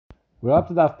We're up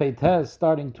to Daf Peites,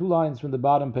 starting 2 lines from the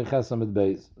bottom, Peiches Amid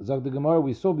Beis. Zog the Gemara,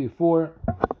 we saw before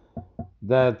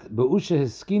that Be'usha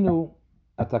Hiskinu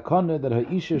Atakone that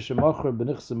Ha'isha Shemocher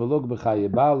B'nichse Melug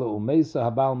B'chaye Bala U'meisa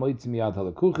Habal Moitzi Miyad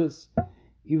Halakuchis,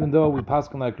 even though we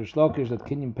paskin like Rishlokish that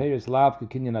Kinyan Peiris Lav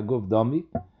Kinyan Aguf Dami,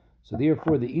 so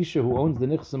therefore the Isha who owns the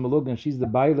Nichse Melug and she's the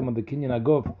Bailam of the Kinyan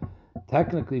Aguf,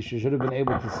 technically she should have been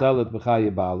able to sell it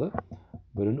B'chaye Bala,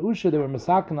 but in Usha they were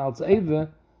Masakin Al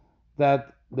Tzeva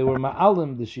that they were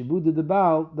ma'alim, the shibud the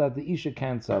Baal, that the Isha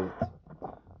can't sell it.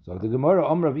 So the Gemara,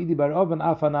 Omrav Idi Bar Oven,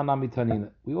 Afanana Mitanina.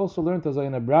 We also learned as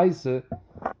in a Braise,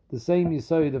 the same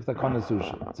Yisoid of the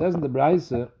Konasusha. It says in the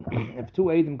Braise, if two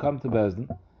Eidim come to Bezdin,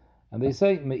 and they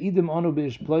say, Me'idim onu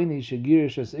bi'ish ploini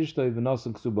shegirish es ishtoi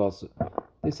v'nosen ksubasa.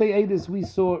 They say, Eidis, we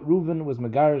saw Reuven was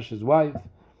Megarish, his wife,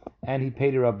 and he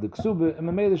paid her up the ksuba, and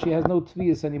Mamela, she has no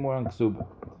tvias anymore on ksuba.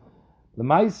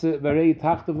 L'maise v'rei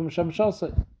tachtavum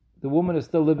shamshosai. The woman is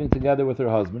still living together with her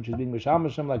husband. She's being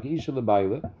mishamasham like Isha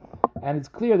Lebaila, and it's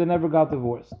clear they never got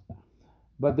divorced.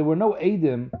 But there were no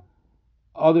Eidim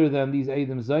other than these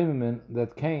Eidim Zaymimin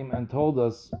that came and told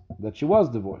us that she was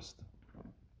divorced.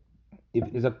 If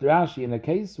it is a Rashi in a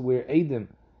case where Eidim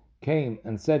came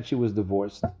and said she was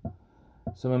divorced,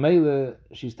 so Mamela,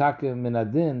 she's taken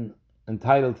minadin,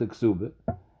 entitled to ksuba,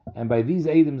 and by these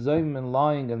Eidim Zaymimin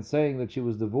lying and saying that she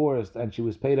was divorced and she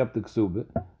was paid up the ksuba,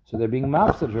 so they're being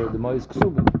mafsed her the mois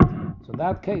ksuba. So in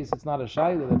that case, it's not a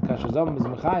shayla that kashazam is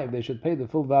mechayev. They should pay the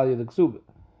full value of the ksuba.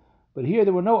 But here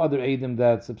there were no other Eidim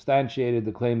that substantiated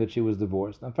the claim that she was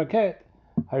divorced. And faket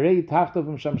harei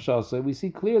tachtavim shamshasa, we see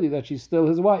clearly that she's still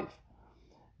his wife.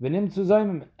 V'nim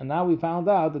tzuzayim, and now we found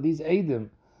out that these Eidim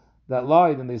that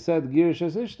lied and they said girish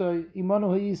es ishtoi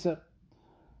imanu ha'isa.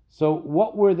 So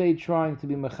what were they trying to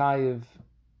be mechayev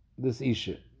this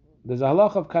isha? There's a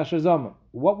halach of kashazam.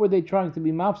 What were they trying to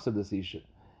be mafsa this isha?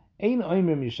 Ein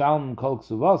oimer mishalm kol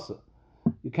ksuvasa.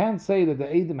 You can't say that the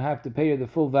Eidim have to pay her the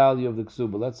full value of the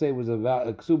ksuba. Let's say it was a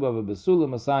ksuba of a besula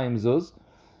masayim zuz,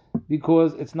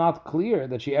 because it's not clear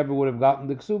that she ever would have gotten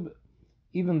the ksuba,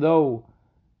 even though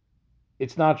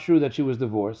it's not true that she was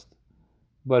divorced.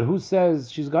 But who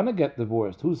says she's going to get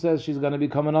divorced? Who says she's going to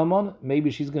become an almon? Maybe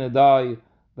she's going to die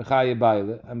b'chaye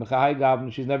baile, and b'chaye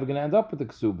gavn, she's never going to end up with the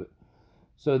ksuba.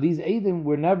 So these Eidim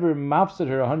were never mafsed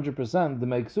her 100% to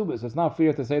make ksuba. So it's not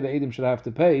fair to say the Eidim should have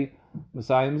to pay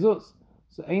Masayim Zuz.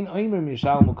 So ein oimer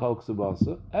mishalmu kol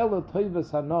ksubasa, ela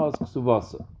toivas hanas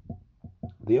ksubasa.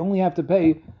 They only have to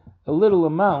pay a little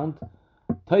amount,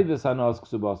 toivas hanas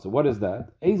ksubasa. What is that?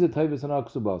 Eze toivas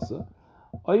hanas ksubasa.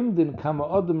 Oimdin kama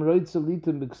odem roitze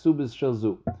litim b'ksubas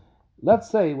shelzu. Let's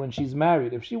say when she's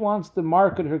married, if she wants to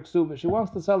market her ksuba, she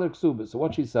wants to sell her ksuba. So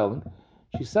what she's selling?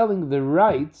 She's selling the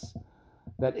rights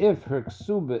that if her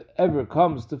ksuba ever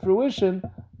comes to fruition,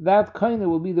 that kind of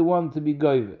will be the one to be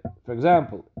goyve. For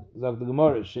example, Zog the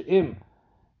Gemara, she'im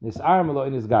nis'armelo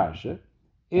in his garsha,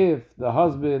 if the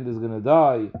husband is going to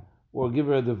die or give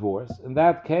her a divorce, in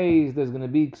that case there's going to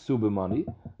be ksuba money.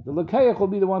 The lekeach will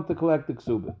be the one to collect the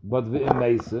ksuba. But v'im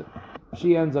meisa, if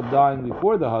she ends up dying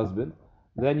before the husband,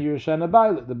 then Yerushan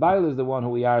Baila. The Baila is the one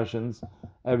who yarshans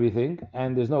everything,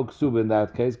 and there's no ksuba in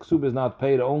that case. Ksuba is not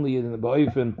paid only in the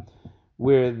ba'ofen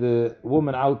where the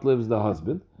woman outlives the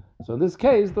husband. So in this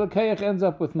case, the Lekeach ends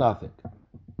up with nothing.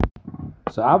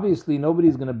 So obviously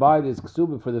nobody's going to buy this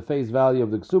ksuba for the face value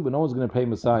of the ksuba. No one's going to pay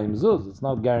Masayim Zuz. It's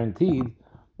not guaranteed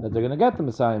that they're going to get the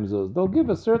Masayim Zuz. They'll give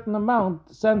a certain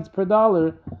amount, cents per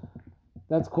dollar,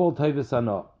 that's called Taivis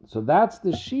Hana. So that's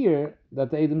the shear that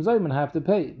the Eidim Zayman have to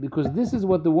pay, because this is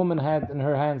what the woman had in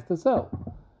her hands to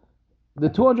sell. The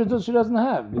 200 zuz she doesn't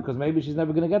have, because maybe she's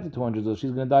never going to get the 200 zuz. She's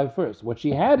going to die first. What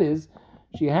she had is,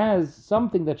 she has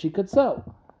something that she could sell.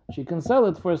 She can sell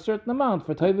it for a certain amount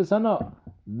for Taivis Hana.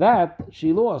 That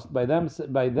she lost by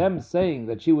them saying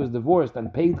that she was divorced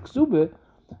and paid ksuba.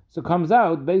 So comes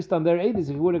out based on their edis.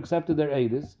 If you would have accepted their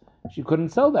edis, she couldn't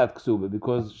sell that ksuba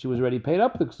because she was already paid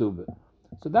up the ksuba.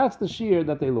 So that's the shear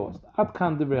that they lost.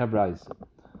 Atkan divrei habrayis.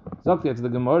 Sagt jetzt the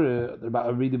Gemara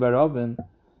about Ridi Baroven,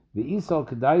 the Isal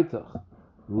kedaitach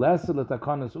lesel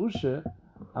etakanas ushe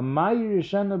amayir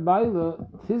yishana baila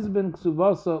tizben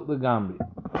ksubasa legamri.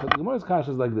 So the Gemara's kash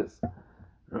is like this.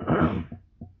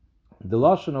 The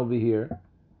lashon over here,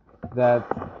 that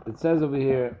it says over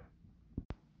here,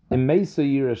 Imeisa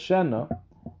Yirashena,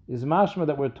 is mashma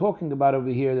that we're talking about over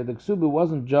here, that the ksuba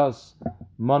wasn't just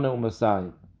mana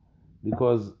umasayim.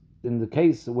 Because in the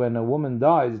case when a woman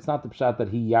dies, it's not the pshat that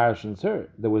he yarshans her.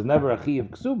 There was never a chi of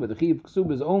ksuba. The chi of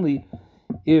ksuba is only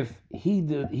if he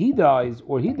dies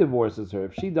or he divorces her.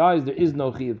 If she dies, there is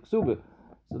no chi of ksuba.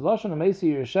 So the lashon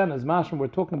Imeisa Yirashena is mashma we're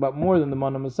talking about more than the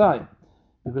mana umasayim.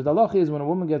 Because the halacha is when a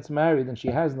woman gets married and she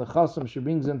has nechasim, she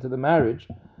brings into the marriage.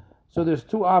 So there's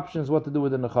two options what to do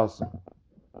with the nechasim.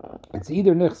 It's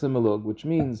either nechse melug, which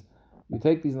means you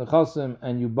take these nechasim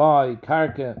and you buy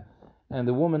karka, and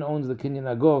the woman owns the kinyan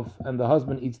aguf, and the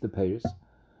husband eats the payers.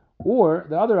 Or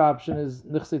the other option is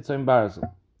nechse tzoim barzel,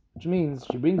 which means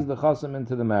she brings the nechasim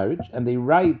into the marriage, and they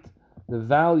write the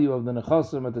value of the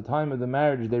nechasim at the time of the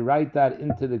marriage. They write that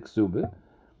into the ksubah,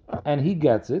 and he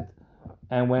gets it.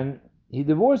 And when he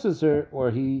divorces her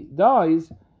or he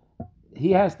dies,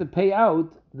 he has to pay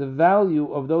out the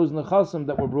value of those nechasim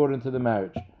that were brought into the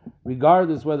marriage.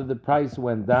 Regardless whether the price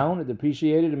went down, it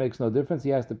depreciated, it makes no difference. He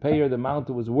has to pay her the amount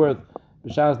it was worth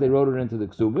b'shas they wrote it into the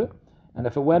ksubah. And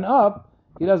if it went up,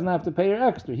 he doesn't have to pay her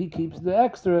extra. He keeps the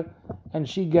extra, and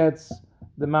she gets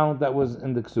the amount that was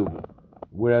in the ksubah.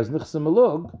 Whereas nechse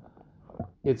melug,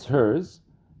 it's hers,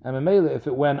 and memela, if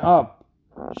it went up,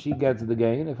 she gets the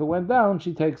gain. If it went down,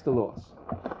 she takes the loss.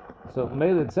 So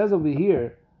memela, it says over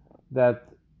here that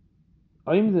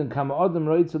then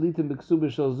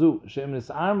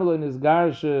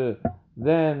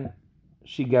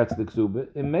she gets the ksubah.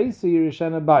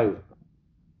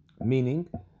 Meaning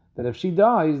that if she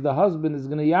dies, the husband is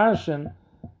going to yarshen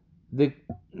the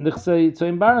nechse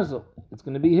tzoim barzel. It's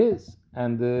going to be his,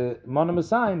 and the monam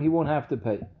asayim he won't have to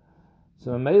pay.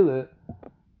 So memela,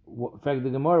 in fact, the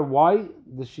Gemara, why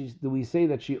do we say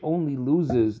that she only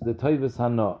loses the toivus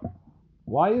hana?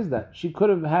 Why is that? She could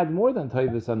have had more than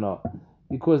toivus hana,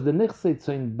 because the nechse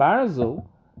tzoim barzel,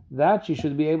 that she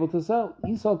should be able to sell.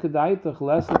 Isal kedaitach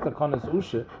lesser takanas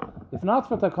usha. If not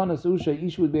for takanas usha,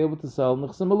 Isha would be able to sell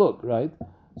nechse melug, right?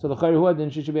 So the chayru then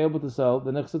she should be able to sell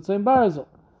the nechse tzoim barzel.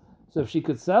 So if she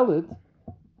could sell it,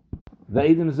 the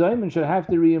Eidim Zayman should have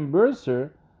to reimburse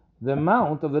her the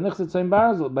amount of the nechse tzoim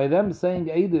barzel by them saying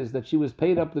Eidis that she was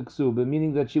paid up the ksuba,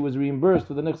 meaning that she was reimbursed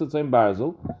for the nechse tzoim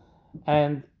barzel,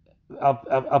 and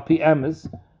a PMs,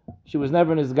 she was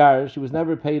never in his gar, she was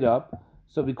never paid up.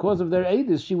 So because of their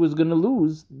Eidis, she was going to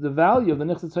lose the value of the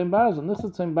nechse tzoim barzel.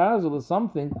 Nechse tzoim barzel is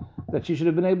something that she should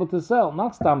have been able to sell,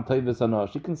 not stam toivus hana.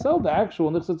 She can sell the actual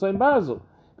nechse tzoim barzel,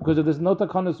 because if there's no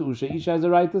takanas usha, Isha has a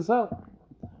right to sell.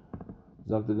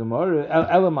 Dr. Gemara,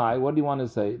 Elamai, what do you want to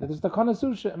say? That it's takanas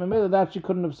usha, and maybe that she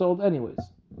couldn't have sold anyways.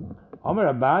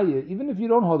 Amar Abaye, even if you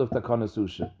don't hold of takanas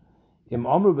usha, im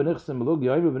amru b'nichse melug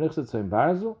yoyru b'nichse tzoim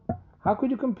barzel, how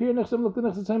could you compare nechse melug to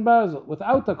nechse tzoim barzel?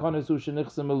 Without takanas usha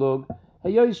nechse melug,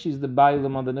 hey, she's the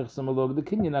bailam on the nechse melug, the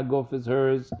kinyan aguf is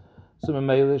hers, so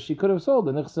memela she could have sold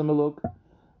the nechse melug.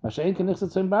 Mashayin can nechse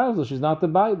tzoim barzel, she's not the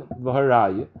bailam.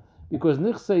 V'haraya, because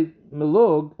nechse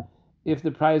melug, if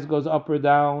the price goes up or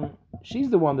down,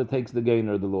 she's the one that takes the gain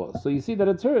or the loss. So you see that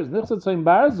it's hers. Nechse tzoim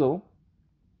barzel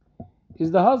is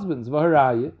the husband's.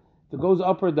 V'haraya, if it goes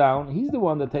up or down, he's the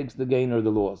one that takes the gain or the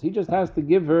loss. He just has to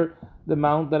give her the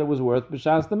amount that it was worth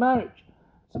b'shas the marriage.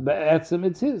 So be'etzem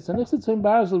it's his. So nechse tzoim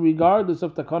barzel, regardless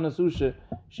of takanas usha,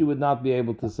 she would not be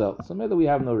able to sell. So maybe we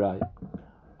have no raya.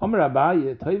 Amar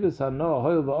Abaye, toivus hana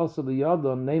hoil v'asa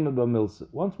liyadon neima b'milsa.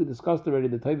 Once we discussed already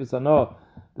the toivus hana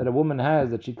that a woman has,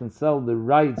 that she can sell the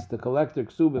rights to collect her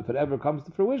ksuba if it ever comes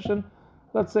to fruition.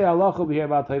 Let's say halacha over here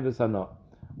about toivus hana.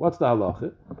 What's the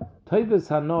halacha? Toivus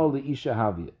hana liisha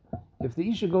havia. If the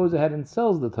isha goes ahead and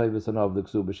sells the toivus hana of the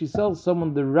ksuba, she sells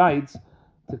someone the rights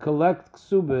to collect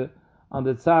ksuba on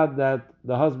the tzad that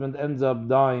the husband ends up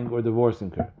dying or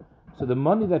divorcing her. So the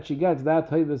money that she gets, that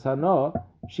toivus hana,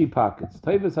 she pockets.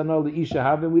 Toivus hana liisha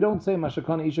havia. We don't say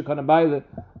mashakana isha kana baile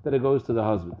that it goes to the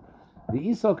husband. The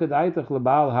isal kedaitach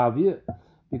lebal havia,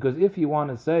 because if you want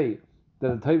to say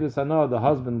that the toivus hana the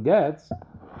husband gets,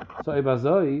 so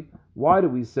ibazoi, why do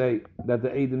we say that the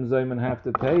Eidim Zayman have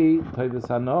to pay toivus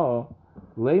hana?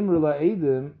 Leimru la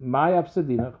Eidim may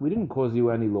apsedinach. We didn't cause you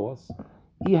any loss.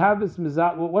 What's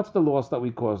the loss that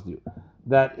we caused you?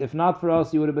 That if not for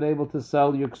us, you would have been able to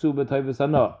sell your ksuba toivus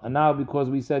hana, and now because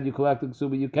we said you collected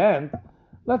ksuba, you can't.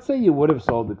 Let's say you would have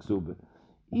sold the ksuba.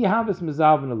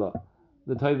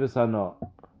 The toivus hana.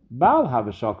 Baal have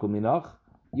a shakel minach.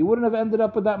 You wouldn't have ended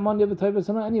up with that money of the toivus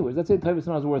hana anyways. Let's say toivus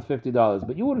hana is worth $50,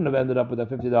 but you wouldn't have ended up with that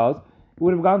 $50. It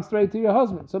would have gone straight to your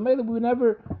husband. So maybe we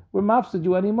never were mafsid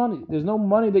you any money. There's no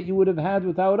money that you would have had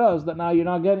without us that now you're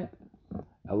not getting.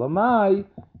 Elamai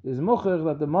is mucher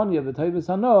that the money of the toivus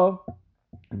hana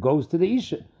goes to the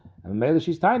isha. And maybe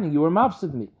she's tiny. You were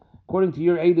mafsid me. According to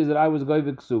your aiders that I was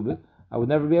goyvik ksubit, I would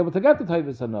never be able to get the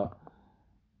toivus hana.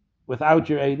 Without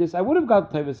your aidis, I would have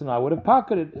got toivus hana. I would have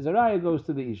pocketed. As a raya goes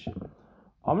to the isha.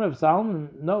 Amr of Salman,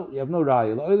 no, you have no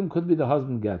raya. L'oidim could be the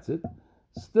husband gets it.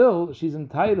 Still, she's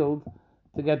entitled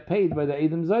to get paid by the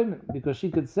Eidim Zayman, because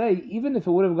she could say, even if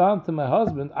it would have gone to my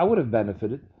husband, I would have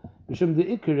benefited. Mishum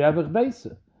de'ikir yavich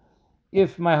beisa.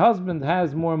 if my husband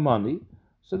has more money,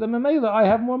 so then Mamela, I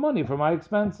have more money for my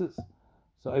expenses.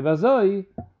 So Ibazoi,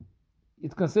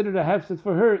 it's considered a hefset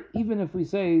for her, even if we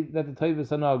say that the Tevis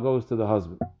Hana goes to the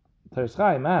husband. Teres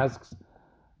Chaim asks,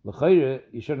 L'chayre,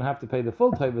 you shouldn't have to pay the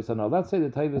full Tevis Hana. Let's say the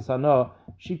Tevis Hana,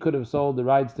 she could have sold the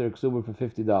rights to her ksuba for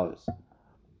 $50.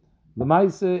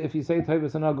 L'maisa, if you say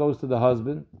Tevis Hana goes to the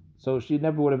husband, so she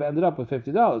never would have ended up with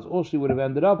 $50. All she would have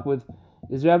ended up with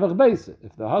is Ravach Beisa.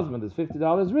 If the husband is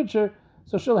 $50 richer,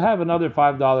 so she'll have another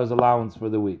 $5 allowance for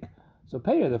the week. So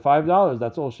pay her the $5,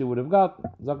 that's all she would have got.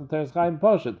 Zok Teres Chaim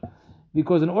Poshet.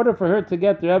 Because in order for her to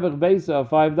get the Ravach Beisa of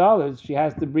 $5, she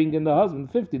has to bring in the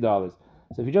husband $50.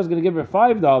 So if you're just going to give her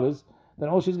 $5, then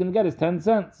all she's going to get is 10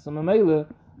 cents. So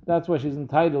Mamela, that's why she's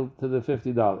entitled to the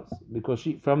 $50. Because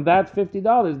she, from that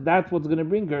 $50, that's what's going to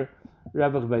bring her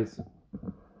Ravach Beisa.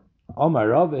 Omar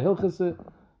Rav Hilchase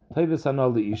Tevis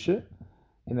Hana Isha.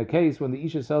 In a case when the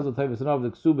Isha sells the Tevis Hana of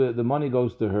the Ksuba, the money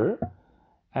goes to her,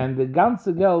 and the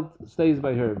ganze Geld stays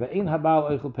by her. Ve'ein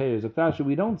habal oichel peiros.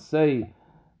 We don't say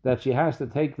that she has to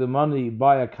take the money,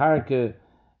 buy a karka,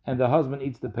 and the husband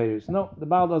eats the peiros. No, the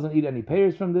Baal doesn't eat any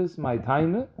peiros from this. My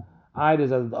time,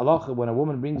 there's a halacha when a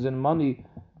woman brings in money,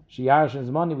 she yarshins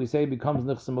money, we say it becomes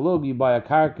nichse malug, you buy a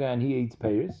karka and he eats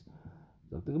peiros.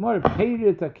 So the Gemara,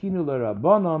 peire takinu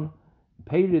le'rabbanon,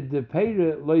 peire de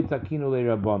peire loy takinu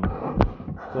le'rabbanon.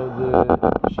 So the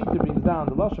Shita brings down,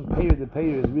 the Lashon peire de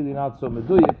peire is really not so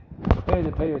meduyik. Peire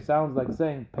de peire sounds like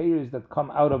saying peiros that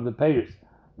come out of the peiros.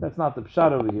 That's not the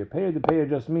pshat over here. Peir de peir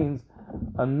just means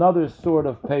another sort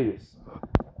of peiros.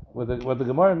 What the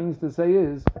Gemara means to say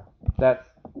is that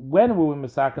when we're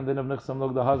misaken din of nichsam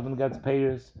lug, the husband gets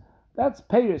peiros. That's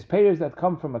peiros that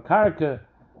come from a karka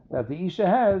that the isha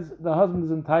has. The husband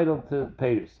is entitled to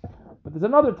peiros. But there's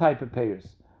another type of peiros,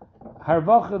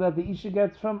 harvacha, that the isha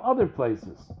gets from other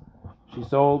places. She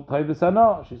sold Tevis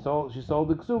Hana. She sold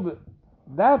the ksuba.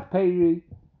 That peiri,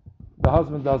 the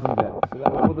husband doesn't get. So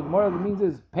that, what the Gemara means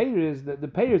is peiros, the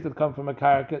peiros that come from a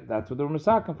karka, that's what the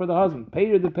misaken for the husband.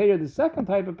 Peir, the second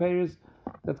type of peiros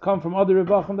that come from other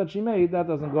revachim that she made, that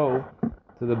doesn't go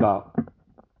to the Baal.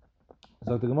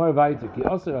 So the Gemara vayter ki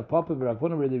aser apapa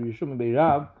v'ravuna v'redi Yishum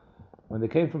beirav, when they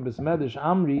came from Besmedish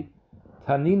Amri,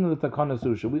 tanin l'takanas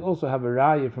usha. We also have a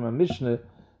raya from a Mishnah to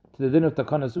the din of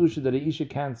takanas usha that a isha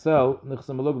can't sell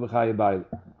nichsam malug b'chaya bayil.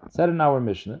 Said in our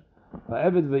Mishnah,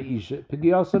 va'eved v'isha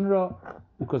pigiyasan ra,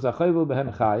 because a chayvul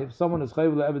behen chayiv, someone is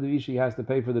chayvul eved v'isha, he has to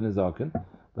pay for the nizaken,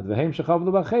 but v'heim shechavul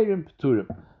b'chayrim peturim.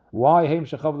 Why heim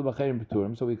shechavul b'chayrim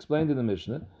peturim? So we explained in the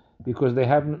Mishnah, because they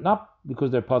have not because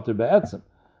they're pater be'etzim.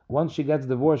 Once she gets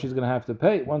divorced, she's going to have to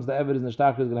pay. Once the eved is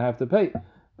nishtachar, she's going to have to pay.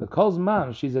 But Kol's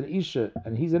man, she's an isha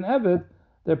and he's an eved,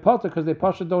 they're pater because they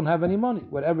pasha don't have any money.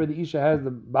 Whatever the isha has, the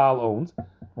Baal owns.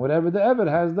 Whatever the eved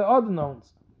has, the Adon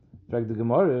owns. In fact, the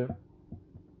Gemara,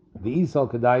 the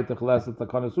isal kedai techleset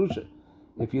takanas usha.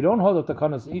 If you don't hold up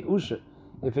takanas usha,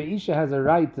 if a isha has a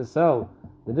right to sell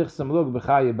the nichsam lug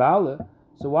b'chaye ba'ala,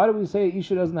 so why do we say a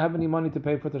isha doesn't have any money to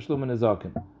pay for tashlum and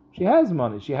nizaken? She has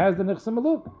money. She has the nichsam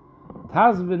lug.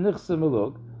 Tazve nichsam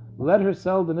lug. Let her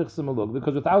sell the nichsam malug,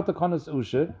 because without the konas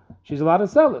usha, she's allowed to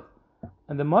sell it.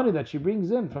 And the money that she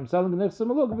brings in from selling the nichsam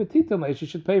malug, v'titamei, she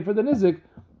should pay for the nizik,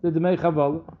 the demei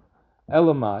chaval.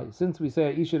 Elamai, since we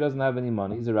say Isha doesn't have any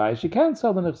money, is a raya, she can't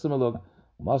sell the nichsam malug,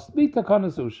 must be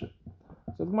takonas usha.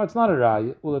 So it's not a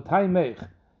raya, well a taimech,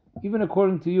 even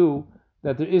according to you,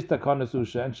 that there is takonas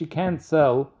usha, and she can't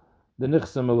sell the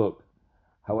nichsam malug.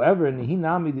 However, in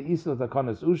hinami the isla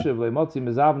takonas usha, v'leimotzi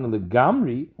mezavna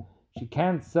legamri, she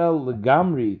can't sell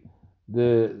legamri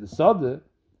the sada,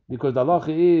 because the halacha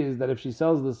is that if she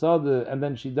sells the sada and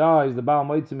then she dies, the Baal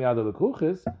moitzi miyad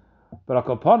lekuchis, but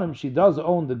akaponim, she does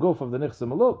own the guf of the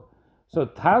nichsam malug. So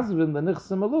tazvin the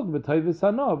nichsam malug v'toivis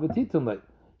hana v'titunle.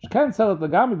 She can't sell it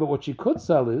legamri, but what she could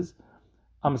sell is,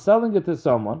 I'm selling it to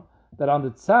someone that on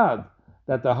the tzad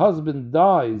that the husband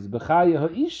dies b'chaya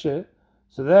ha'isha,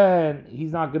 so then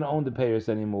he's not going to own the payers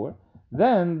anymore.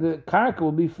 Then the karka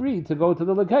will be free to go to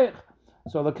the lekeich.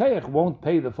 So lekeich won't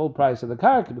pay the full price of the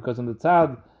karka, because on the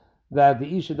tzad that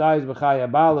the isha dies b'chaya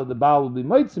bala, the baal will be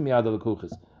moitzim yad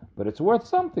lekuchis. But it's worth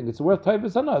something. It's worth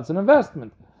tevis hana. It's an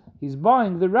investment. He's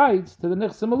buying the rights to the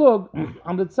nichsam malug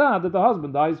on the tzad that the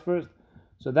husband dies first.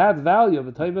 So that value of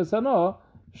the tevis hana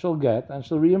she'll get, and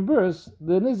she'll reimburse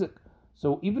the nizik.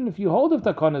 So even if you hold of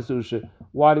takonas usha,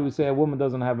 why do we say a woman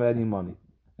doesn't have any money?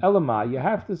 Elamai, you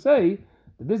have to say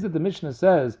this that the Mishnah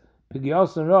says,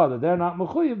 Pigiyos and Ra, that they're not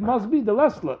mechuyev, must be the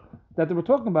lesla that they were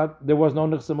talking about. There was no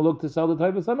nichsam malug to sell the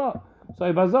tevis hana. So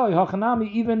ibazai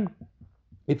hachanami, even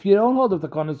if you don't hold of the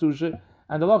konas usha,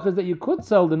 and the law is that you could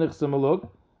sell the nichsam malug,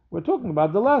 we're talking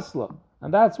about the lesla.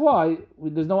 And that's why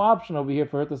there's no option over here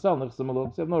for her to sell Nichsa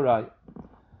Maluk. So you have no right.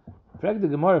 Forget the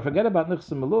Gemara, forget about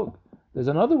Nichsa Maluk. There's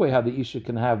another way how the Isha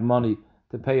can have money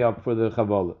to pay up for the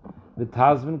Chavola.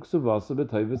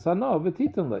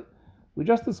 We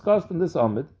just discussed in this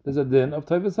Amid, there's a din of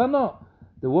Toivus Hana.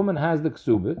 The woman has the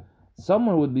Ksubah.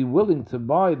 Someone would be willing to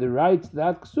buy the rights to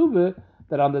that Ksubah,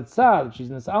 that on the tzad, she's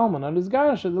Nis Alman, on his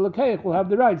Garsha, the Lekeich will have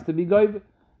the rights to be Goiv.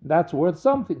 That's worth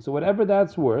something. So whatever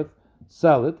that's worth,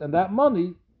 sell it, and that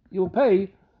money, you'll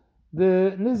pay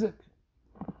the Nizik.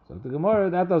 So the Gemara,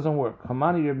 that doesn't work.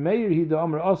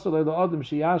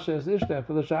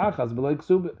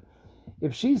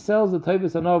 If she sells the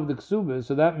Toivus Hana of the Ksubah,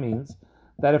 so that means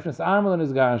that if Nis Alman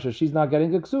is Garsha, she's not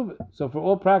getting a Ksubah. So for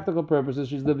all practical purposes,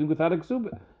 she's living without a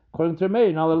Ksubah. According to her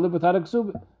Meir, not allowed to live without a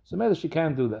Ksubah. So maybe she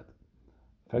can't do that.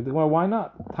 In fact, the Gemara, why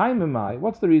not? Time am I?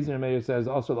 What's the reason Meir says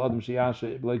also the Adam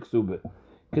Shiyasha like Ksubah?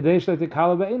 Kadesh like the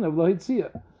Kalabain of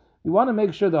Lohitzia. We want to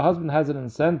make sure the husband has an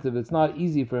incentive. It's not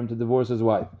easy for him to divorce his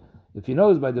wife. If he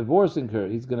knows by divorcing her,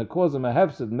 he's going to cause him a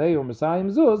hefsed May or Messiah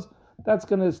Zuz, that's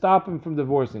going to stop him from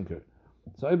divorcing her.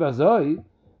 So Ibazoi,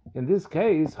 in this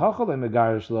case,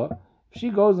 if she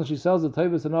goes and she sells the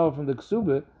Toivus Hana from the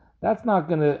Ksubah, that's not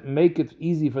going to make it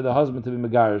easy for the husband to be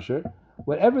Megarisher.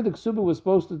 Whatever the Ksubah was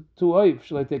supposed to oif,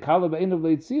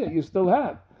 you still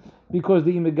have. Because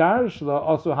the Megarishla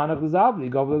also Hanach Zavli,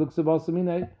 Govla Ksubah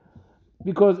Samine.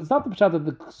 Because it's not the Pshat that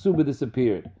the Ksubah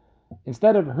disappeared.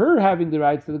 Instead of her having the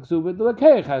rights to the Ksubah, the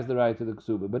Lekeich has the right to the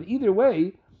Ksubah. But either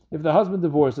way, if the husband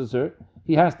divorces her,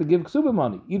 he has to give Ksubah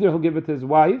money. Either he'll give it to his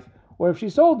wife, or if she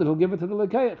sold it, he'll give it to the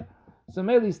Lekeich. So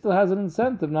Meli still has an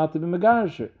incentive not to be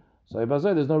Megarisher. So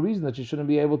there's no reason that she shouldn't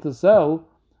be able to sell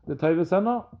the Toivus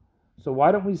Hana. So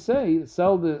why don't we say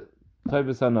sell the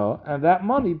Toivus Hana and that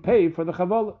money pay for the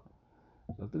Chavola?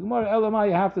 So the Gemara Elamai,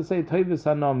 you have to say Toivus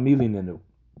Hana mili nenu.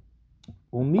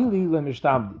 Umili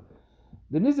lemishtabdi.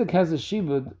 The Nizik has a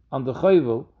shibud on the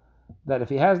Chayvul that if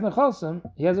he has nechasim,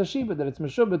 he has a shibud that it's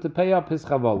meshubah to pay up his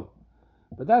Chavola.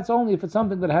 But that's only if it's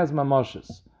something that has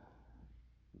mamoshes.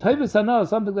 Toivus Hana is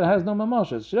something that has no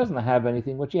mamoshes. She doesn't have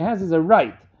anything. What she has is a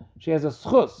right. She has a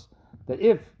schus that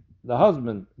if the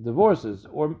husband divorces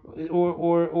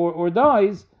or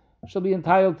dies, she'll be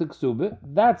entitled to Ksubah.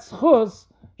 That schus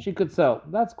she could sell.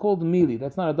 That's called mili.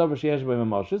 That's not a davar sheyesh by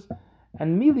mamoshes.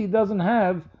 And mili doesn't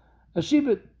have a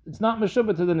shibut. It's not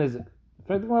meshubah to the nizik.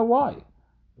 Why?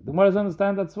 The Gemara doesn't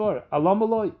understand that svara. Alam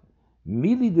aloi.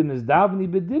 Mili de mizdavni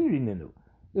bedinri ninu.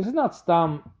 This is not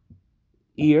stam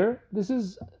ear. This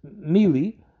is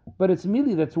mili, but it's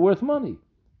mili that's worth money.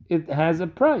 It has a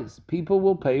price. People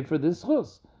will pay for this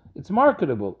chus. It's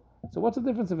marketable. So what's the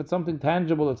difference if it's something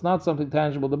tangible, it's not something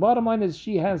tangible? The bottom line is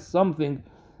she has something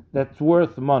that's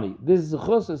worth money. This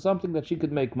chus is something that she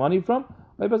could make money from.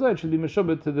 It should be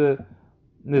meshubah to the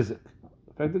nizik.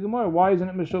 In fact, the Gemara, why isn't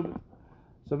it meshubah?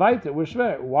 So weiter, we're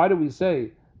shver. Why do we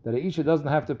say that a isha doesn't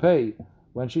have to pay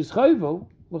when she's chayvel?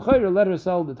 L'chayra, let her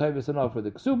sell the Toivus Hana for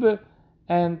the ksubah,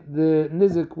 and the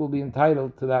nizik will be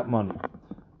entitled to that money.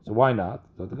 So why not?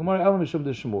 So the Gemara Elam Mishum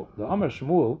de Shmuel. The Amar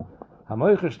Shmuel,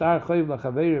 Hamoicher Shtar Chayv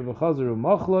LaChaveri V'Chazaru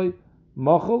Machloi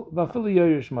Machol V'Afili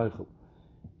Yoyrish Machol.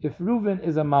 If Reuven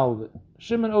is a malve,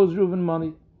 Shimon owes Reuven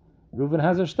money. Reuven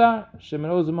has a star. Shimon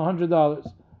owes him $100.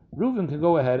 Reuven can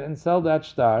go ahead and sell that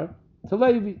star to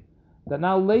Levi. That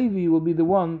now Levi will be the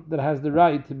one that has the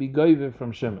right to be goyve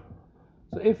from Shimon.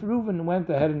 So if Reuven went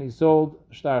ahead and he sold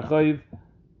Shtar Chayv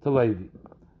to Levi,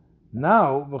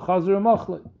 now V'Chazaru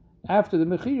Machloi. After the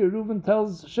Mechir, Reuven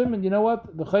tells Shimon, you know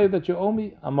what? The chayiv that you owe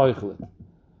me, I'm moichel it.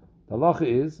 The halacha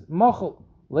is, machel.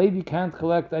 Levi can't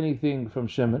collect anything from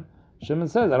Shimon. Shimon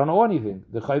says, I don't owe anything.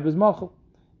 The chayiv is machel.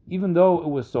 Even though it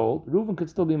was sold, Reuven could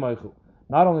still be moichel.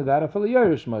 Not only that, if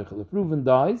Yorish moichel. If Reuven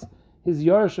dies, his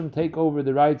Yorishim take over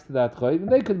the rights to that chayiv, and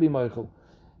they could be moichel.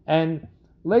 And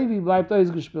Levi bleibt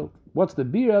ausgespielt. What's the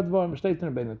bir advar? Steht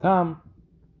in Bein Tam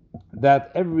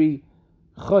that every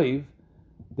chayiv,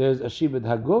 there's a shibud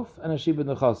haguf and a shibud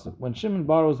nechasim. When Shimon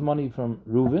borrows money from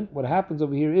Reuven, what happens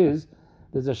over here is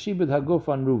there's a shibud haguf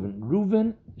on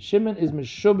Reuven. Shimon is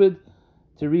mishubed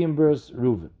to reimburse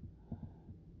Reuven.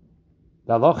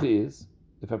 The halacha is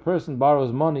if a person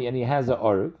borrows money and he has a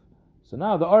arav, so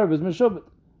now the arav is mishubed.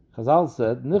 Chazal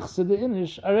said nichse de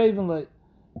inish areven lei.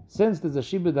 Since there's a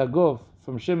shibud haguf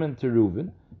from Shimon to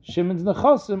Reuven, Shimon's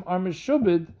nechasim are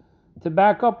mishubed to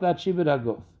back up that shibud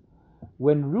haguf.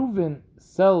 When Reuven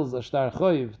sells a shtar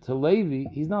choiv to Levi,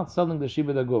 he's not selling the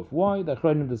shibud haguf. Why? The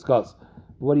Achronim discuss.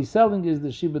 What he's selling is the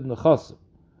shibud nechasim.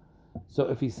 So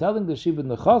if he's selling the shibud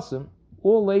nechasim,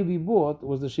 all Levi bought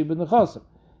was the shibud nechasim.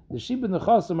 The shibud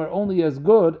nechasim are only as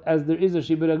good as there is a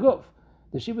shibud haguf.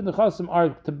 The shibud nechasim are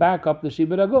to back up the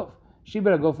shibud haguf.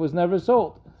 Shibud Aguf was never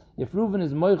sold. If Reuven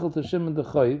is moichel to Shimon the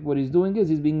Chayv, what he's doing is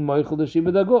he's being moichel to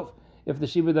Shibud Aguf. If the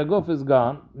Shibud Aguf is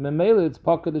gone, memele it's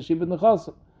pakka the Shibud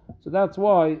Nechasim. So that's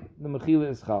why the mechila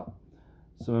is chal.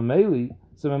 So memele,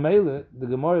 the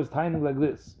Gemara is timing like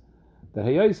this: that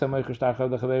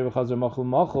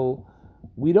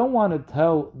we don't want to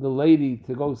tell the lady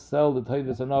to go sell the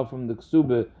Toivus Hanav from the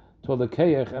Ksube to the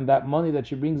Keich, and that money that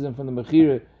she brings in from the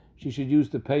Mechira, she should use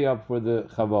to pay up for the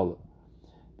Chavala.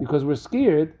 Because we're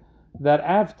scared that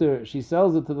after she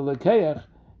sells it to the Lekeich,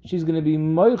 she's going to be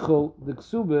Moichel, the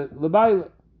Ksube, Lebaila.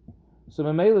 So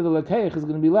Mamela, the Lekeich, is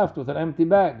going to be left with an empty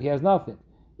bag. He has nothing.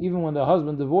 Even when the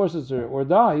husband divorces her or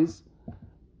dies,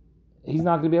 he's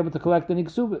not going to be able to collect any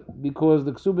Ksube, because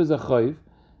the Ksube is a Chayv,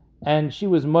 and she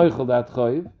was Moichel that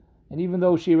Chayv, and even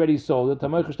though she already sold it, so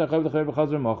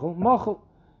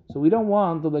we don't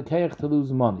want the Lekeich to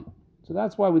lose money. So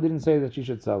that's why we didn't say that she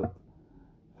should sell it.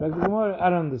 In fact, I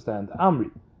don't understand. Amri,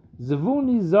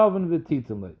 Zavuni Zavan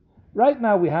V'titimle. Right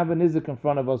now we have a nizik in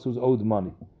front of us who's owed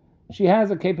money. She has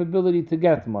a capability to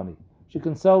get money. She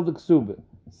can sell the ksube.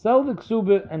 Sell the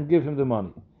ksube and give him the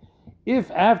money. If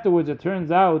afterwards it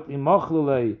turns out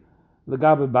imachlele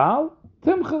legabe baal,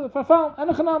 timchel fafal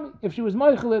anachanami. If she was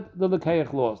meichelet, the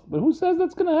lekeich lost. But who says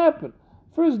that's going to happen?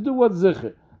 First, do what's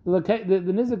zicher. The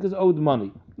nizik is owed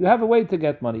money. You have a way to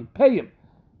get money. Pay him.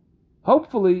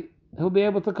 Hopefully, he'll be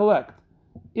able to collect.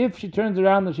 If she turns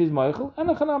around and she's meichel,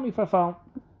 anachanami fafal.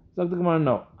 So the Gemara,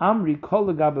 no. Amri kol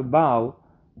legabe baal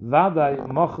vaday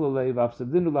machlele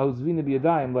v'afsedinu lahuzvina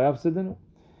b'yadayim lo'afsedinu.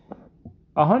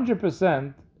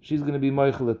 100% she's going to be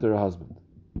meichelet to her husband.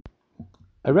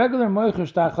 A regular meicher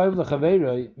shtachayv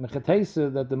lechaveiroi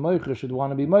mechatesa that the meicher should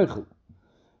want to be meichel.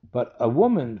 But a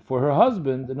woman for her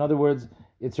husband, in other words,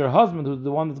 it's her husband who's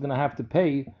the one that's going to have to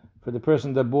pay for the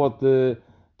person that bought the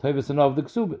Toivus Hanav the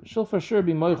Ksube. She'll for sure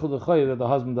be meichel the chayiv that the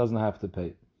husband doesn't have to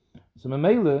pay. So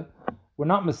memele, we're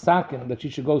not misakin that she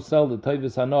should go sell the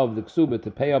Toivus Hanav the Ksube to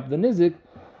pay up the nizik,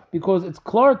 because it's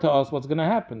clear to us what's going to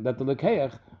happen, that the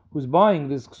lekeich who's buying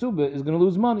this Ksube is going to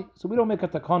lose money. So we don't make a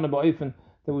takana ba'ofen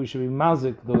that we should be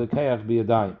mazik the lekeich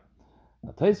b'yadayim.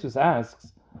 Now Tosfos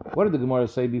asks, what did the Gemara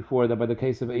say before that by the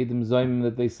case of Eidim Zaymim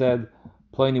that they said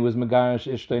Pliny was Megarish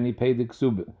Ishta and he paid the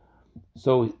Ksube?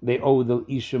 So they owe the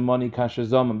Isha money kasher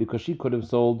zaman because she could have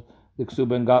sold the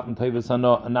Ksube and gotten Toivus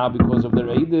Hana, and now because of their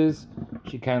Eidis,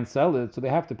 she can't sell it, so they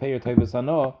have to pay her Toivus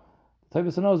Hana.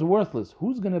 Toivus Hana is worthless.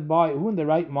 Who in the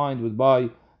right mind would buy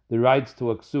the rights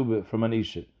to a Ksube from an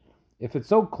Isha? If it's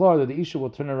so clear that the Isha will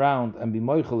turn around and be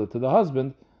moichelet to the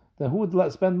husband, then who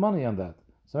would spend money on that?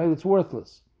 So maybe it's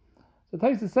worthless. So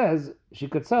Taisa says she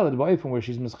could sell it by where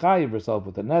she's mischayiv herself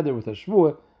with a neder, with a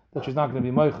shvuah, that she's not going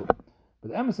to be moichel.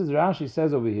 But the emes Rashi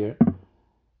says over here,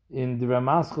 in the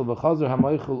Ramaschel v'chazer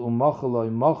hamoichel umachel loy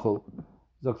machel,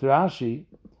 Dr. Rashi,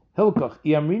 Hilkach,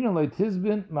 iamrina loy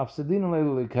tizbin mafsedina loy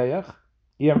lekeach.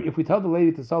 If we tell the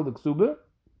lady to sell the ksube,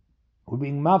 we're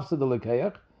being mafsed the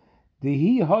lekeach.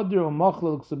 She's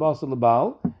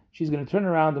going to turn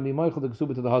around and be moichel the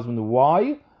ksube to the husband.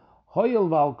 Why? Rashi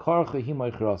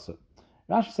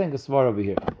is saying a svar over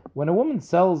here. When a woman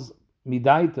sells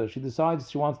midaita, she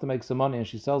decides she wants to make some money and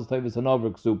she sells Toivus Hanav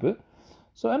ksube.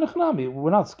 So enochnami,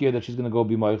 we're not scared that she's going to go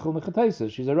be moichel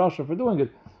nechatesa. She's a rasha for doing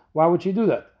it. Why would she do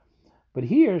that? But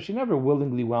here, she never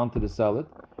willingly wanted to sell it.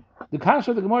 The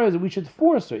kasha of the Gemara is that we should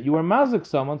force her. You are mazik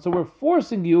someone, so we're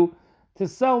forcing you to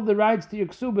sell the rights to your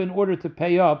ksuba in order to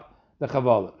pay up the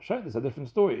chavala. Sure, that's a different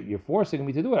story. You're forcing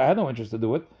me to do it. I had no interest to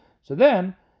do it. So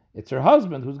then, it's her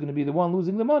husband who's going to be the one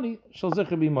losing the money. Shall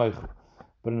zecher be moichel.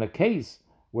 But in a case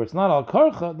where it's not al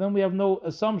karcha, then we have no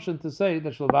assumption to say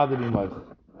that she'll bother be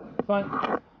moichel. Fine.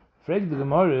 Frag the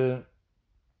Gemara.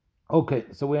 Okay,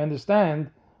 so we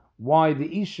understand why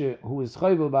the isha who is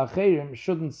chayvel ba'acherim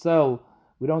shouldn't sell.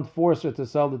 We don't force her to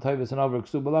sell the Toivus Hanav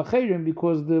ksuba ba'acherim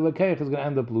because the lekeich is going to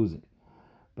end up losing.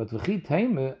 But v'chi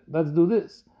teime, let's do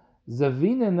this.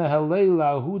 Zavine nehalei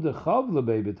lahu dechav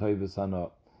lebei b'Toivus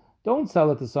Hanav. Don't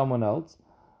sell it to someone else.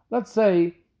 Let's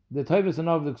say the Toivus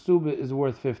Hanav ksuba is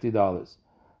worth $50.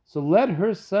 So let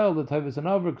her sell the Toivus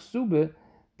Hanav ksuba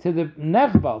to the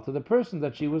nechbal, to the person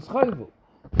that she was chayvel.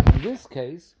 In this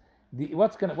case,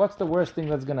 what's the worst thing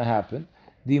that's going to happen?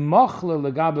 The machle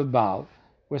legabe bal.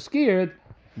 We're scared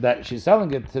that she's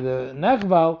selling it to the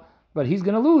nechbal, but he's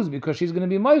going to lose because she's going to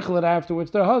be meichelet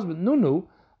afterwards to her husband. No,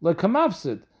 like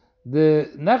kamafsid. The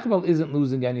nechbal isn't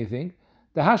losing anything.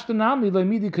 The hashtanami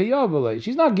le'midi kayavale.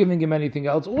 She's not giving him anything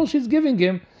else. All she's giving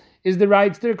him is the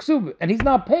rights to her ksuba, and he's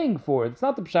not paying for it. It's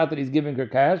not the pshat that he's giving her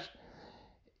cash.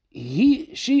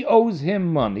 She owes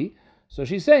him money, so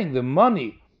she's saying the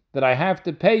money that I have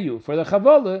to pay you for the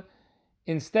chavala,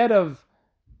 instead of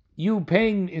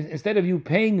instead of you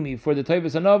paying me for the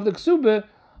Taivas Hana of the Ksubah,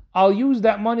 I'll use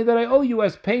that money that I owe you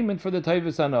as payment for the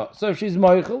Taivas Hana. So if she's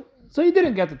Moichel, so he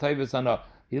didn't get the Taivas Hana.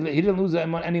 He didn't lose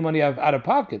any money out of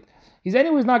pocket. He's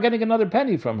anyways not getting another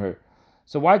penny from her.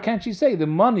 So why can't she say, the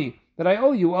money that I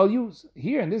owe you, I'll use?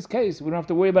 Here, in this case, we don't have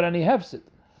to worry about any hefsid.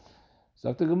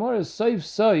 So the Gemara is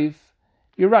saif.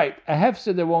 You're right, a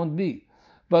hefsid there won't be.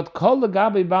 But kol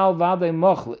legabe baal vadei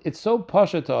mochle, it's so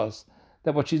pasha to us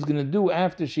that what she's going to do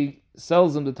after she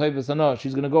sells him the Taivas Hana,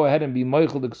 she's going to go ahead and be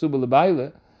moichel the ksuba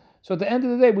lebaile. So at the end of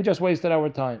the day, we just wasted our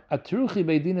time. We're not going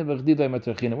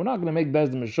to make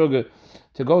Bezdin Meshuggah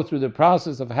to go through the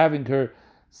process of having her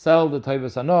sell the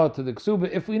Taivas Hana to the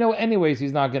Ksuba if we know anyways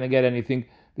he's not going to get anything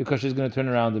because she's going to turn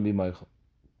around and be Meichel.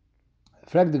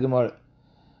 Frag the Gemara.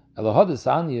 Elohad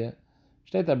Sanya,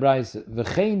 steht der Breise,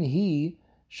 v'chein hi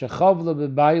shechavla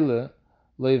bebaile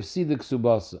lo yefsid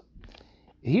ksubasa.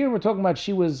 Here we're talking about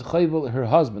she was chayvel her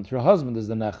husband. Her husband is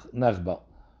the nechbal.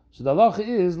 So the halacha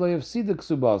is lo yefsid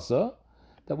ksubasa,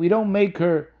 that we don't make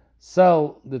her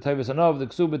sell the Taivas Hana of the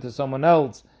Ksuba to someone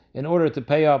else in order to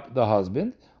pay up the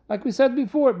husband, like we said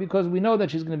before, because we know that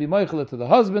she's going to be meichel to the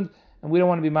husband, and we don't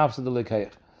want to be mafsed the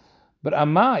lekeich. But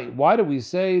amai, why do we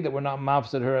say that we're not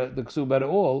mafsed her the Ksuba at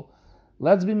all?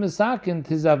 Let's be misakin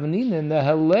tizavninin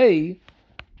nehelei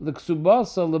the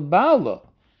Ksubasa lebala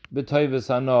b'Taivas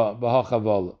Hana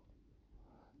b'hachavala.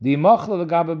 The machla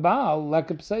legabe baal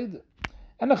lekepseidah.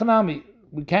 And Nachnami,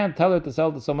 we can't tell her to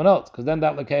sell to someone else, because then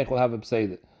that lekeich will have a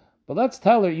pseidah. But let's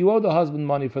tell her, you owe the husband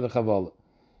money for the chavala.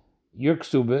 Your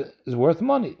ksuba is worth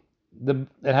money. It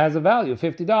has a value,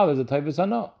 $50, the Taivas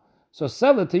Hana. So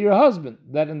sell it to your husband,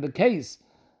 that in the case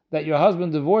that your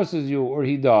husband divorces you or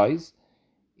he dies,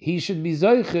 he should be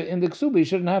zoiche in the ksuba, he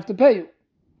shouldn't have to pay you.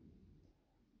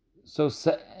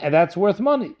 And that's worth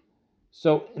money.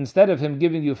 So instead of him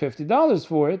giving you $50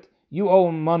 for it, you owe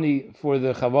him money for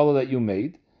the chavala that you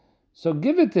made. So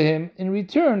give it to him in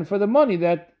return for the money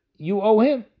that you owe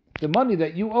him. The money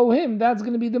that you owe him, that's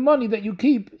going to be the money that you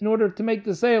keep in order to make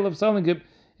the sale of selling him.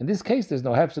 In this case, there's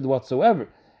no hefsid whatsoever.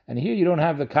 And here you don't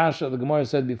have the kasha the Gemara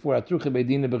said before. Here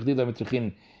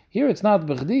it's not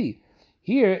b'chdi.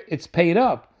 Here it's paid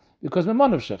up because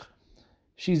memanavshach.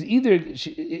 She's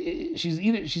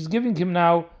giving him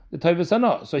now the Taivas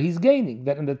Hana, so he's gaining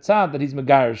that in the tzad that he's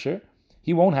megarisher,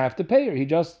 he won't have to pay her. He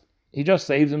just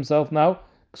saves himself now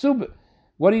ksuba.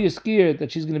 What are you scared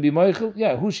that she's going to be moichel?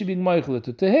 Yeah, who's she being moichel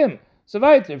to? To him. So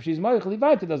weiter, if she's moichel,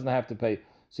 weiter doesn't have to pay.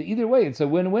 So either way, it's a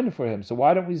win-win for him. So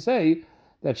why don't we say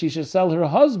that she should sell her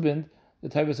husband the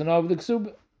Taivas Hana of the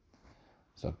ksuba?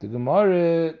 So the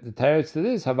Gemara, the teretz to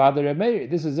this, Havada Remeir.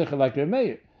 This is zicher like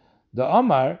Remeir. The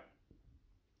Amar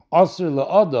Asr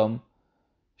la'adam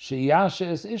sheyashe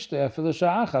es ishteh afilu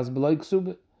sha'achas b'loi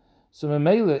ksuba. So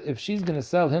Memele, if she's going to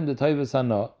sell him the Taivas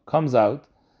Hana, comes out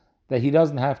that he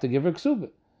doesn't have to give her ksuba.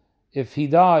 If he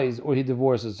dies or he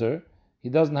divorces her, he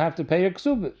doesn't have to pay her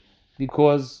ksuba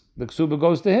because the ksuba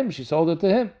goes to him. She sold it to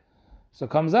him. So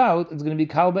it comes out, it's going to be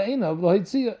kal ba'ina of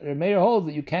lohitzia. Remeir holds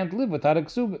that you can't live without a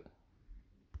ksuba.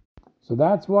 So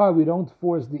that's why we don't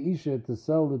force the isha to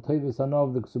sell the Taivas Hana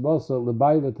of the ksubasa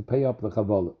lebaila to pay up the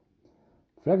chavala.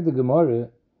 Frag the Gemara,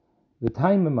 the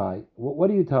time am I? What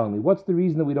are you telling me? What's the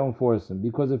reason that we don't force him?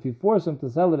 Because if you force him to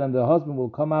sell it and the husband will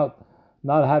come out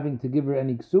not having to give her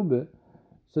any ksuba,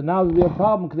 so now there'll be a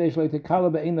problem. Why is it going to be kala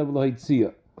be'ina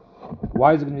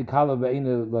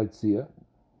lohitzia?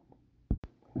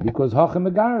 Because hachem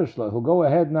megarishla, he'll go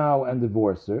ahead now and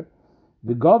divorce her.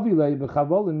 V'gavile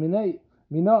b'chavolin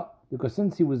mina, because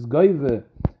since he was gaive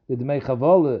the dmei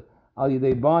chavala al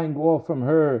yidei buying off from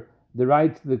her the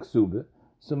right to the ksuba,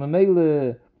 so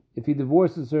mamele, if he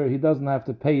divorces her, he doesn't have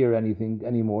to pay her anything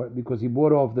anymore because he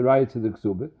bought off the right to the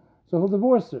ksuba, so he'll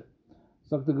divorce her.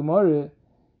 So the Gemara,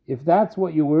 if that's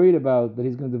what you're worried about, that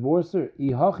he's going to divorce her,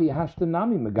 even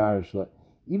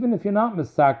if you're not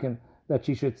misaken that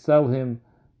she should sell him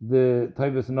the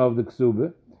Taivas Hana of the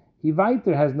ksuba, he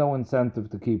weiter has no incentive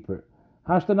to keep her.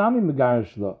 Hashtanami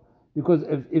megarishla, because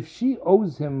if she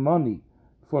owes him money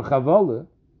for chavala,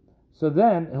 so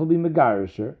then he'll be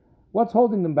megarisher. What's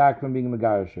holding them back from being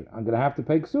megarisher? I'm going to have to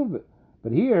pay ksuba.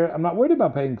 But here, I'm not worried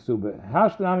about paying ksuba.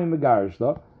 Hashtanami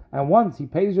megarishla. And once he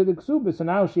pays her the ksuba, so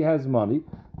now she has money.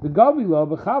 The gavila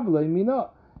b'chavla mina.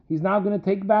 He's now going to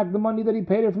take back the money that he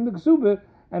paid her from the ksuba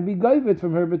and be gaivet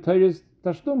from her b'tayris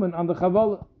tashtumen on the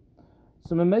chavala.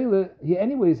 So Memele, he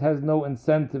anyways has no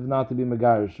incentive not to be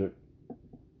megarisher.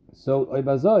 So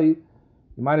oibazoi,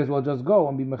 you might as well just go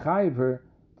and be mechayiv her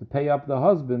to pay up the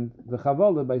husband, the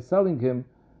chavala, by selling him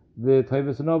the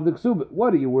Taivas Hana of the ksuba.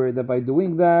 What are you worried that by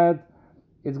doing that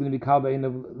it's going to be kal ba'in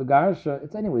of legarsha?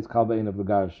 It's anyways kal ba'in of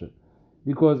legarsha.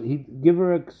 because he'd give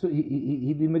her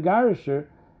he'd be megarish her,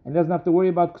 and doesn't have to worry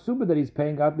about ksuba that he's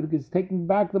paying out, because he's taking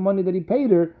back the money that he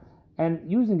paid her and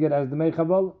using it as the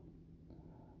meichavala.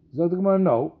 So the Gemara,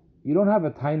 no, you don't have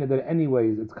a taina that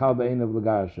anyways it's kal be'ein of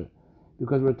legarsha,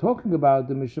 because we're talking about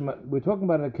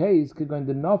a case going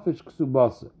the nafish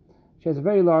ksubasa. She has a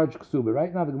very large ksuba.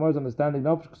 Right now, the Gemara is understanding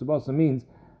nafish ksubasa means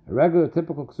a regular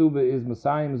typical ksuba is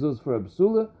masayim zuz for a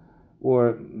psula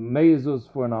or mezuz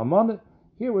for an almana.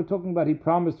 Here we're talking about he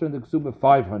promised her in the ksuba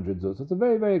 500 zuz. So it's a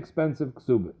very, very expensive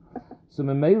ksuba. So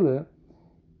memela,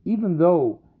 even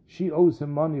though she owes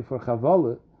him money for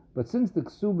chavala, but since the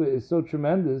ksuba is so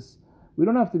tremendous, we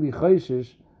don't have to be chayshish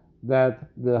that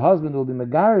the husband will be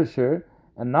megarish her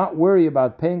and not worry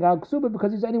about paying out ksuba,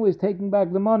 because he's anyways taking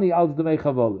back the money out of the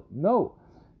meichavala. No,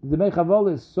 the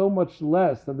meichavala is so much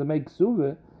less than the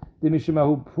meichuba, the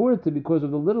mishimahu purta, because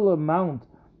of the little amount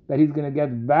that he's going to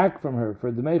get back from her for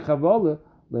the meichavala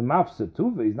lemafsa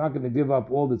tuva. He's not going to give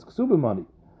up all this ksuba money.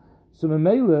 So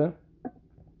memela,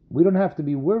 we don't have to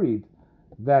be worried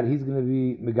that he's going to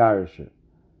be megarish her.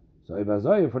 So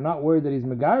if we're not worried that he's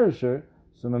megarish her,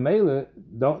 so memela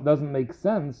doesn't make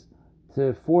sense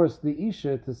to force the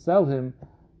isha to sell him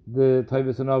the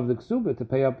toivus and of the ksuba to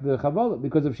pay up the chavala,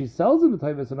 because if she sells him the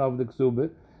toivus and of the ksuba,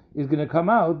 it's going to come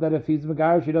out that if he's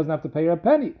megarish, he doesn't have to pay her a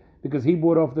penny because he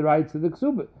bought off the rights to the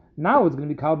ksuba. Now it's going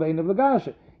to be kal be'ein of the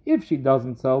garsha. If she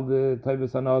doesn't sell the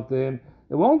toivus and to him,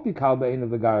 it won't be kal be'ein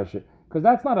of the garsha, because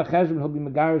that's not a cheshbon. He'll be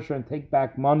megarish her and take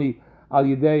back money al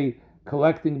yidei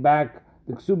collecting back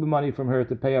the ksuba money from her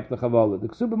to pay up the chavala. The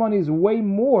ksuba money is way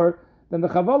more than the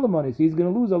chavala money, so he's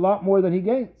going to lose a lot more than he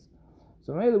gains.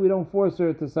 So maybe we don't force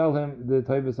her to sell him the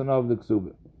toivus and of the ksuba.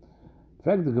 In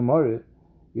fact, the Gemara,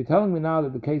 you're telling me now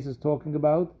that the case is talking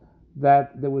about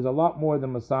that there was a lot more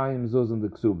than masayim zuz in the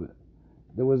ksuba.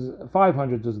 There was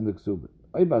 500 zuz in the ksuba.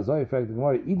 In fact, the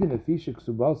Gemara, even if fisha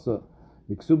ksubasa,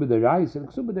 the ksuba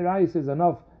derais is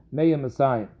enough meya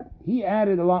masayim. He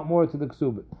added a lot more to the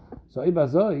ksuba. So I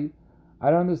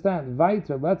don't understand.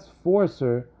 Weiter, let's force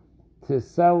her to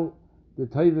sell the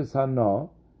toivus hana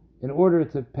in order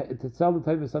to sell the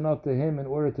toivus hana to him in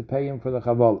order to pay him for the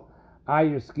chaval.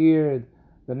 You're scared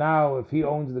that now if he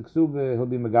owns the ksuba he'll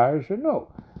be megarish?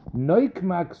 No.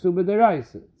 Noikma ksuba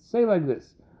deraisa. Say like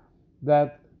this,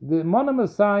 that the mana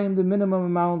masayim, the minimum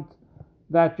amount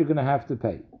that you're going to have to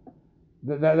pay,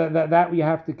 that you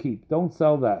have to keep. Don't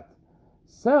sell that.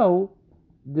 Sell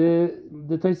the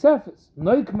Tosefes.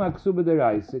 Noikma ksuba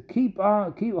deraisa.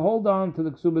 Hold on to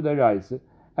the ksuba deraisa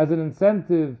as an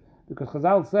incentive, because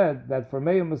Chazal said that for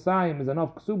Meir Masayim is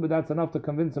enough ksuba, that's enough to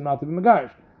convince him not to be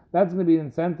megarish. That's going to be an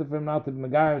incentive for him not to be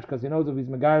megarish, because he knows if he's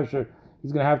megarish,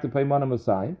 he's going to have to pay mana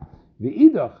Masayim. The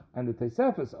idach and the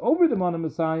Tosefes over the mana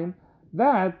Masayim,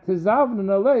 that tizavnu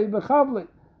nalei bechavle,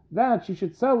 that she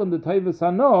should sell him the toivus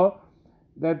hana,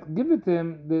 that give it to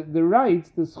him the rights,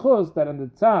 the schus, that on the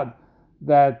tzad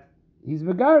that he's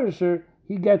megarisher,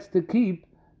 he gets to keep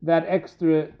that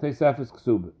extra Tosefes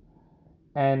ksuba.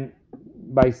 And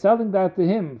by selling that to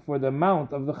him for the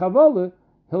amount of the chavala,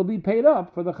 he'll be paid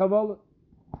up for the chavala.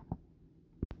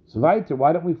 So weiter,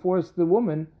 why don't we force the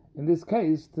woman, in this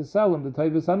case, to sell him the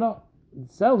toivus hana?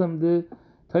 Sell him the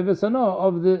toivus hana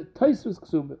of the Tosefes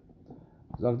ksuba.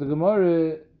 So the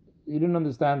Gemara, you didn't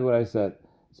understand what I said.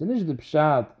 So nish the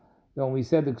pshat, when we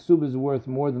said the ksuba is worth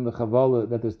more than the chavala,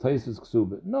 that there's Tosefes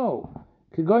ksuba. No.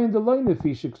 Kegoyin deloyne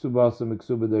fisha ksubasa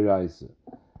miksuba deraisa.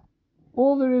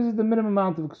 All there is the minimum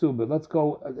amount of ksuba. Let's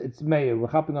go, it's meir. We're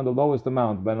hopping on the lowest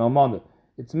amount, by an almana.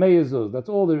 It's meir zuz. That's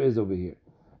all there is over here.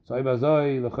 So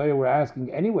ibazoi, l'chayr, we're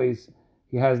asking, anyways,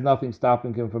 he has nothing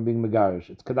stopping him from being megarish.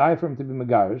 It's kedai for him to be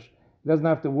megarish. He doesn't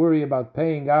have to worry about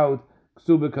paying out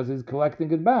ksuba because he's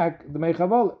collecting it back, the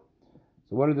meichavala.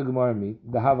 So what did the Gemara mean?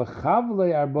 The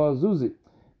havachavle arba zuzi.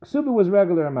 Ksuba was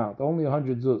regular amount, only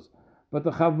 100 zuz. But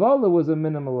the chavala was a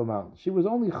minimal amount. She was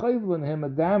only chayvlin him a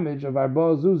damage of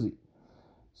arba zuzi.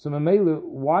 So Mamela,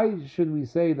 why should we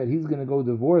say that he's going to go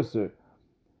divorce her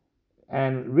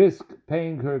and risk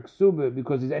paying her ksuba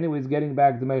because he's anyways getting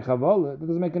back the mei chavala? That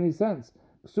doesn't make any sense.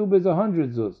 Ksuba is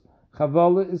 100 zuz.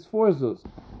 Chavala is 4 zuz.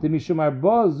 The mishum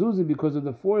arba zuzi, because of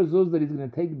the 4 zuz that he's going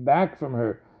to take back from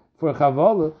her for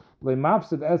chavala,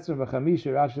 le'mafsed esr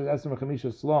v'chamisha, Rashi esr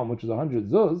v'chamisha slam, which is 100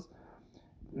 zuz.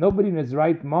 Nobody in his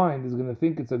right mind is going to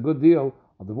think it's a good deal.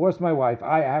 I'll divorce my wife.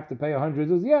 I have to pay 100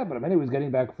 zuz. Yeah, but I'm anyways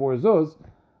getting back 4 zuz.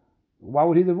 Why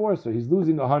would he divorce her? He's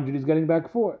losing 100, he's getting back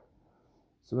 4.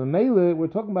 So Mamela, we're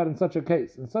talking about in such a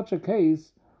case. In such a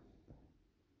case,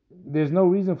 there's no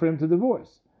reason for him to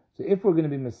divorce. So if we're going to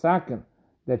be misaken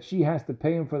that she has to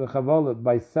pay him for the chavala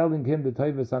by selling him the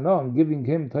toivus hana and giving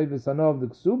him toivus hana of the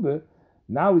ksuba,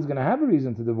 Now he's going to have a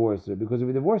reason to divorce her, because if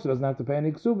he divorces her, he doesn't have to pay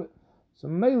any ksuba. So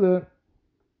Mele,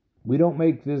 we don't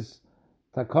make this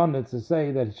takana to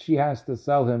say that she has to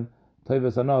sell him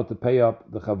Toivas Hana to pay up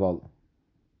the chaval.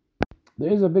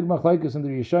 There is a big machlokes in the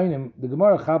Rishonim. The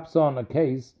Gemara chaps on a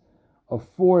case of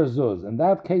 4 zuz. In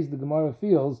that case, the Gemara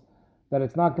feels that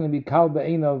it's not going to be kal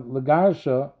be'einav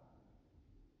legarsha,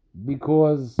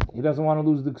 because he doesn't want to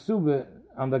lose the ksuba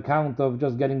on the account of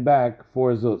just getting back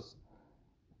 4 zuz.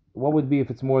 What would be if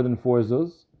it's more than 4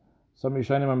 zuz? Some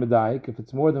Rishonim are medayik. If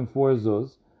it's more than 4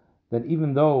 zuz, then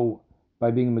even though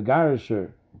by being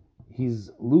megarisher he's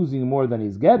losing more than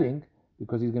he's getting,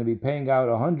 because he's going to be paying out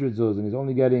 100 zuz and he's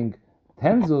only getting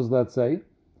 10 zuz, let's say,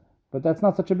 but that's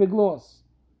not such a big loss.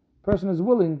 Person is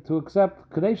willing to accept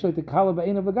kadesha to kala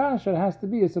be'einav legarsha, it has to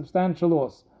be a substantial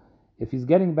loss. If he's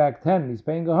getting back 10, he's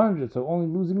paying 100, so only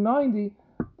losing 90,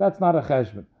 that's not a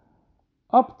cheshbon.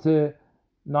 Up to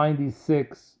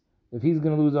 96, if he's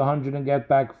going to lose 100 and get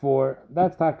back 4,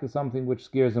 that's something which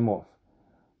scares him off.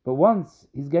 But once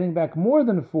he's getting back more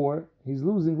than 4, he's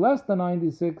losing less than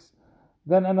 96,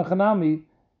 then enochanami,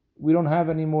 we don't have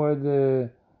any more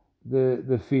the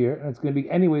fear, and it's going to be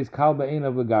anyways kal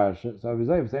be'einav legarsha. So if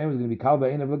anyone's going to be kal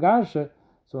be'einav legarsha,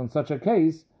 so in such a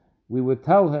case, we would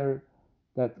tell her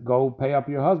that go pay up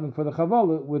your husband for the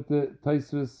chavala with the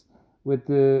taisvis, with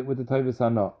the taivas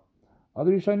hana.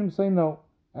 Other Rishonim say no.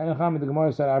 And the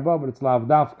Gemara said arba, but it's lav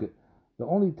dafke. The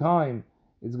only time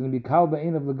it's going to be kal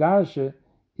be'einav legarsha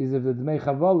is if the dmei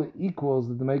chavala equals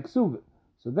the dmei ksuva.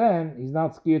 So then he's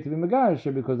not scared to be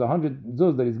megarisha, because the 100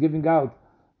 zuz that he's giving out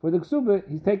for the ksuba,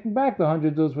 he's taking back the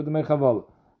 100 zuz for the dmei chavala.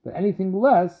 But anything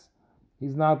less,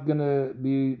 he's not going to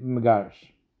be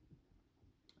megarish.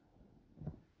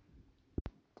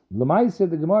 Lamai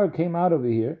said the Gemara came out over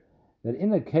here that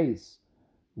in a case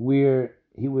where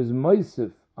he was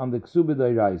moisif on the ksuba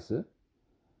d'oraisa,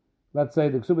 let's say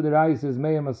the ksuba d'oraisa is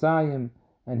meya masayim,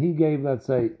 and he gave, let's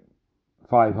say,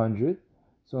 500.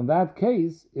 So in that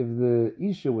case, if the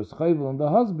isha was chayvel on the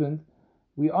husband,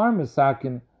 we are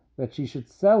misakin that she should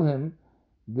sell him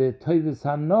the toivus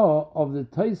hana of the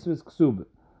toisvis ksuba.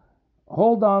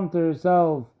 Hold on to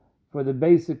herself for the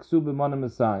basic ksuba mana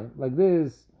masayim. Like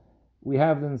this, we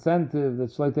have the incentive that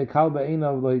shleite kal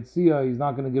be'einav lohitzia, he's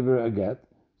not going to give her a get,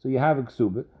 so you have a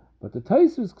ksuba. But the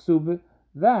toisvis ksuba,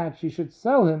 that she should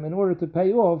sell him in order to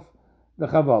pay off the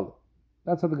chaval.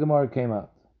 That's how the Gemara came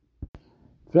out.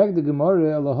 Frag the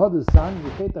Gemara, Allahod san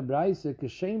v'keta braise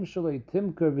kishem shalei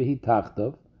timker v'hi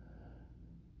tachtav.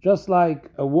 Just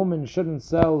like a woman shouldn't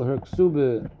sell her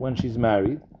ksuba when she's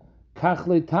married, kach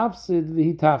le tafsid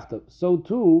v'hi tachtav. So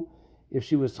too, if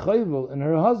she was chayvel in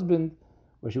her husband,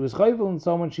 or she was chayvel in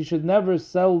someone, she should never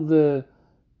sell the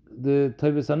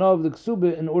toivus hana of the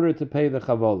ksuba in order to pay the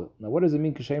chavala. Now, what does it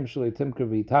mean? Kishem shalei timker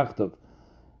v'hi tachtav.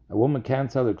 A woman can't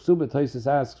sell her ksuba. Taisus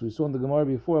asks, we saw in the Gemara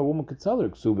before, a woman could sell her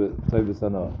ksuba, toivus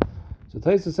hana. So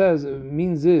Taisus says, it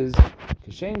means is,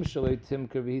 kishem shalei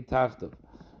timker v'hi tachtav.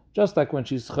 Just like when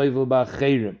she's chayvel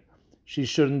ba'cherim, she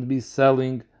shouldn't be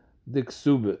selling the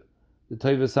ksuba, the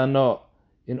toivus hana,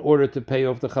 in order to pay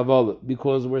off the chavala,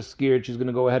 because we're scared she's going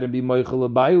to go ahead and be moichel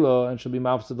abayla, and she'll be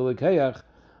mafsid l'keach.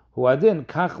 Huadin,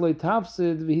 kach le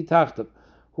tafsid v'hi tachtav.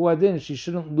 Huadin, she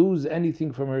shouldn't lose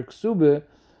anything from her ksuba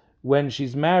when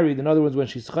she's married. In other words, when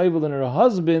she's chayvel in her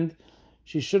husband,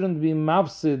 she shouldn't be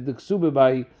mafsid the ksuba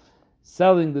by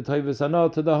selling the toivus hana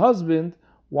to the husband.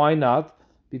 Why not?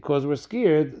 Because we're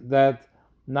scared that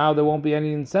now there won't be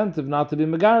any incentive not to be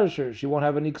megarisher. She won't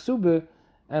have any ksuba,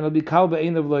 and it'll be kal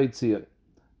be'einav lohitzia. In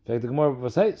fact, the Gemara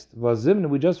was haste.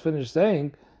 We just finished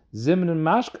saying zimn and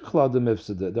mashkach the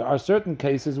mifsada. There are certain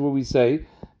cases where we say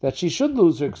that she should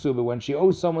lose her ksuba when she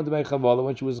owes someone to make chavala.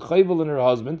 When she was chayvel in her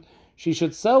husband, she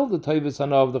should sell the toivus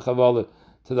hana of the chavala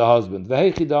to the husband.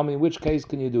 Vehechidami, in which case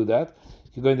can you do that?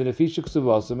 You go into the nefisha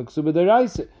ksubasa, ksuba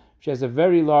deraisa. She has a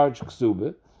very large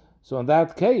ksuba, so in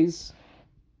that case,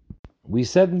 we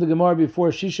said in the Gemara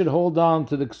before, she should hold on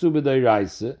to the ksuba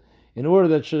deraisa in order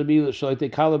that should be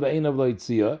shalaite kala be'einav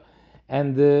lohitzia,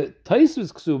 and the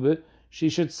taisvis ksuba, she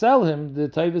should sell him the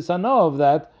toivus hana of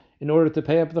that in order to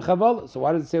pay up the chavala. So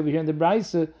why does it say over here in the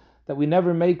Braisa that we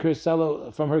never make her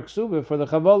sell from her ksuba for the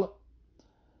chavala?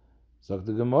 So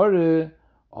the Gemara,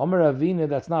 Omer Avina,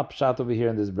 that's not pshat over here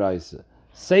in this Braisa.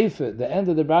 Seifa, the end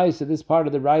of the Braisa, this part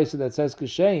of the Braisa that says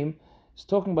kashem, is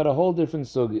talking about a whole different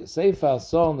sugya. Seifa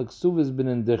asal, the ksuba has been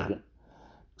in dichrin.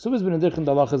 Ksuba has been in dichrin,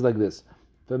 the halach is like this.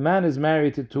 If a man is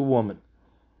married to 2 women,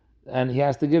 and he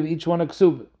has to give each one a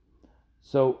ksuba,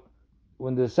 so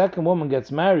when the second woman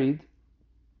gets married,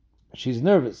 she's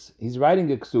nervous. He's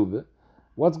writing a ksuba.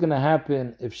 What's going to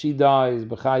happen if she dies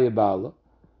b'chaya bala?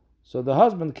 So the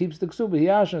husband keeps the ksuba, he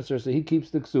yashens her, so he keeps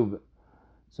the ksuba.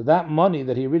 So that money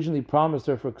that he originally promised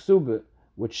her for ksuba,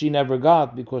 which she never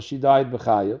got because she died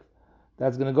b'chayev,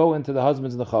 that's going to go into the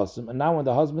husband's nechasim. And now when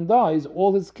the husband dies,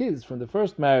 all his kids from the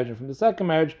first marriage and from the second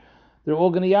marriage, they're all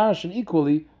going to yashin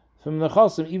equally from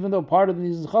nechasim, even though part of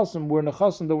these nechasim were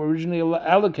nechasim that were originally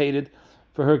allocated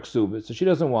for her ksuba. So she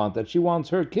doesn't want that. She wants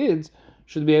her kids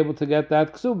should be able to get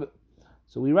that ksuba.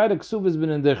 So we write a ksuba's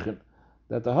benin dichen,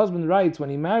 that the husband writes when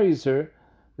he marries her,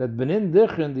 that benin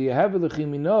dichen, the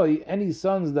yehavelechim minoi, any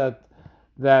sons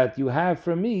that you have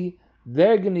from me,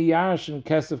 they're going to yashin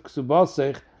kesef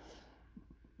ksubasech,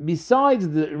 besides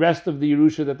the rest of the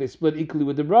Yerusha that they split equally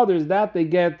with the brothers, that they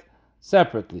get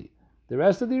separately. The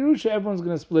rest of the Yerusha, everyone's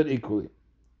going to split equally.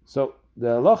 So the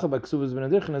halacha by Ksubas ben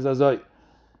Adichan is azoi.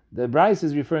 The Bryce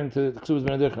is referring to Ksubas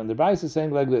ben Adichan. The Bryce is saying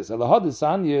like this: Alahad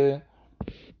Sanya.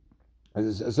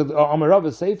 So Amarav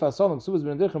Seifa Salam Ksubas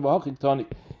ben Adichan v'Hachik Tani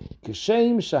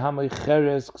Kishem Shahamay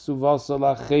Cheres Ksuvasa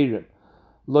LaCherim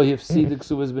Lo Yifsid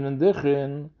Ksubas ben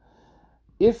Adichan.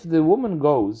 If the woman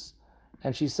goes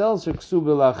and she sells her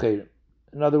ksuba la'acherim.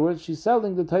 In other words, she's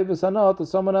selling the teivas hana to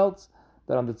someone else,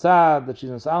 that on the tzad that she's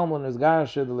in salmon, is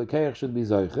garsha, the lekeich should be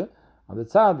zoiche. On the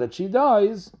tzad that she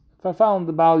dies, found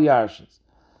the baal yarshins.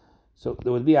 So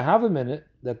there would be a half a minute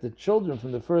that the children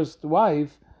from the first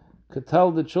wife could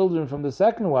tell the children from the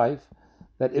second wife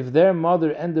that if their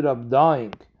mother ended up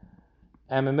dying,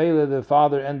 and Mamela, the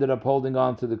father, ended up holding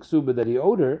on to the ksuba that he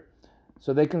owed her,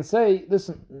 so they can say,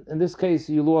 listen, in this case,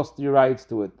 you lost your rights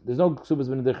to it. There's no ksubas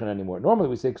benedichin anymore. Normally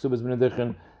we say ksubas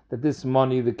benedichin, that this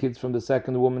money the kids from the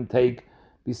second woman take,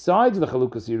 besides the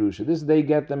chalukas yerusha, this they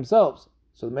get themselves.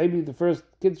 So maybe the first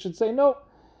kids should say, no,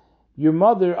 your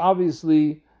mother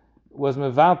obviously was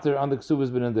mevater on the ksubas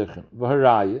benedichin.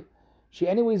 V'haraya, she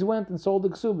anyways went and sold the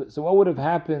ksuba. So what would have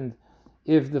happened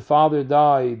if the father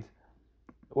died,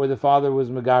 or the father was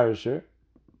megarisher?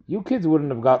 You kids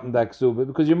wouldn't have gotten that ksuba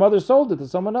because your mother sold it to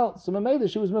someone else. So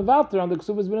Mamela, she was mevater on the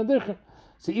ksubas benedichin.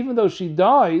 So even though she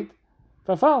died,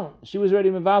 she was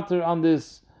already mevater on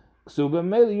this ksuba.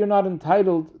 Mamela, you're not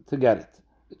entitled to get it.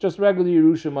 It's just regular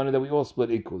Yerusha money that we all split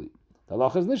equally. The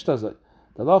halacha is nicht azay.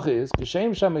 The halacha is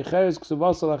kishem shamecheres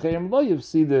ksubas alachem lo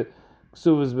yivsi the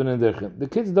ksubas benedichin. The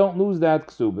kids don't lose that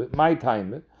ksuba, my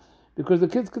time, because the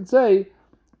kids could say,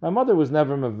 my mother was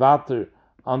never mevater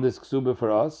on this ksuba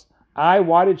for us.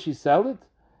 Why did she sell it?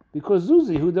 Because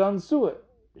Zuzi, who done sue it,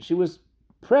 she was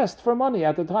pressed for money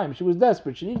at the time. She was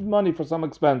desperate. She needed money for some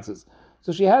expenses.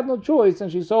 So she had no choice and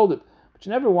she sold it. But she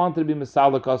never wanted to be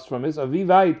Mesalikas from this.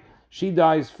 Avivait, she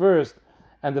dies first,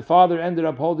 and the father ended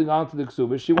up holding on to the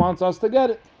ksuba. She wants us to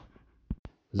get it.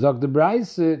 Zog the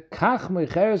Braise, kach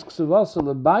mecheres ksuvasa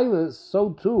lebaila, so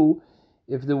too,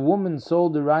 if the woman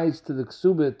sold the rights to the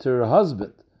ksuba to her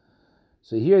husband.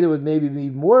 So here there would maybe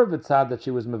be more of a tzad that she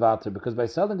was mevater, because by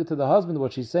selling it to the husband,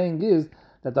 what she's saying is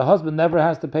that the husband never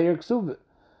has to pay her ksuba.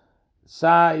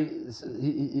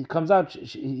 He comes out,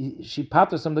 she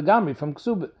paters him the gamri from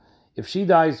ksuba. If she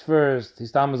dies first,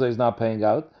 his tamaza is not paying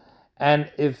out,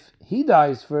 and if he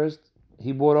dies first,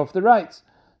 he bought off the rights.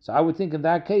 So I would think in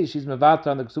that case she's mevater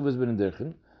on the ksubas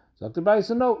benedichin. So Dr.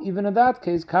 Bryson, no, even in that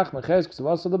case, kach meches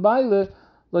ksubas the baile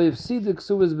lo yifsid the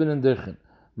ksubas benedichin.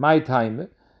 My time.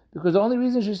 Because the only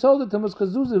reason she sold it to him was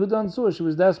because Zuzi, who done so, she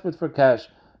was desperate for cash,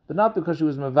 but not because she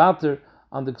was mevater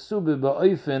on the ksuba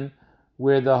ba'oifin,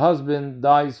 where the husband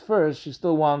dies first. She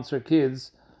still wants her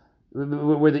kids,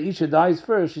 where the isha dies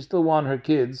first. She still wants her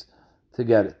kids to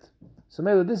get it. So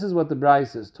Mela, this is what the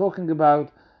Bryce is talking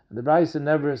about. The Bryce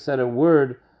never said a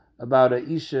word about a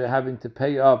isha having to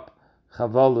pay up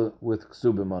chavala with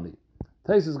ksuba money.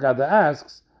 Taisus Gada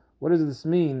asks, what does this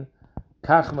mean?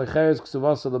 Kach mecheres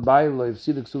ksuvasa lebaylo, if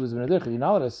see the ksubas benedichin, you're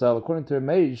not allowed to sell. According to her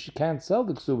marriage, she can't sell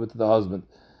the ksuba to the husband,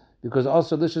 because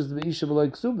also this is the isha below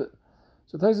ksuba.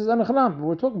 So Tais says anachanam, but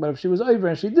we're talking about if she was over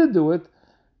and she did do it,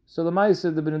 so the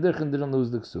Ma'aseh, the benedichin didn't lose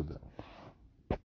the ksuba.